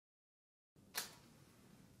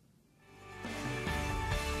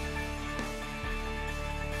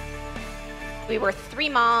We were 3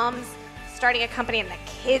 moms starting a company in the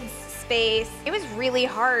kids space. It was really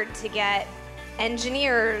hard to get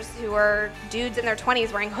engineers who are dudes in their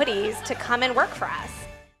 20s wearing hoodies to come and work for us.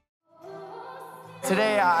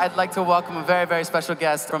 Today, I'd like to welcome a very, very special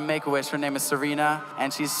guest from Make-A-Wish. Her name is Serena,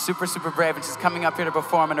 and she's super, super brave, and she's coming up here to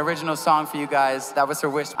perform an original song for you guys. That was her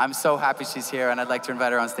wish. I'm so happy she's here, and I'd like to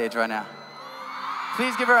invite her on stage right now.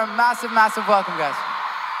 Please give her a massive, massive welcome, guys.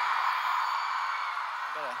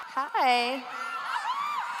 Hi,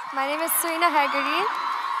 my name is Serena Haggerty,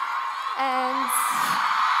 and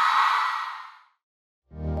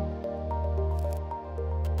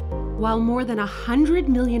while more than 100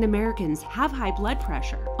 million Americans have high blood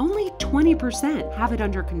pressure, only 20% have it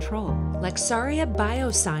under control. Lexaria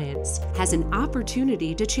Bioscience has an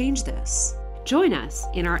opportunity to change this. Join us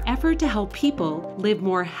in our effort to help people live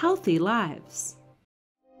more healthy lives.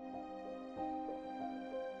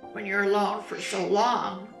 When you're alone for so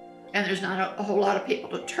long, and there's not a whole lot of people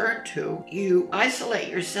to turn to, you isolate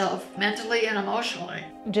yourself mentally and emotionally.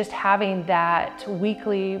 Just having that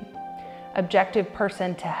weekly objective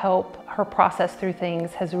person to help her process through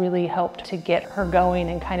things has really helped to get her going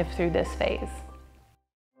and kind of through this phase.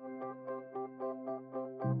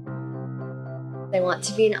 I want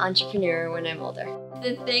to be an entrepreneur when I'm older.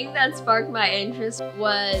 The thing that sparked my interest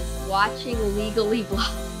was watching Legally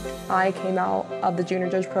Blonde. I came out of the junior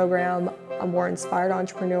judge program a more inspired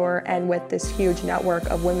entrepreneur and with this huge network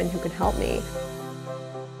of women who could help me.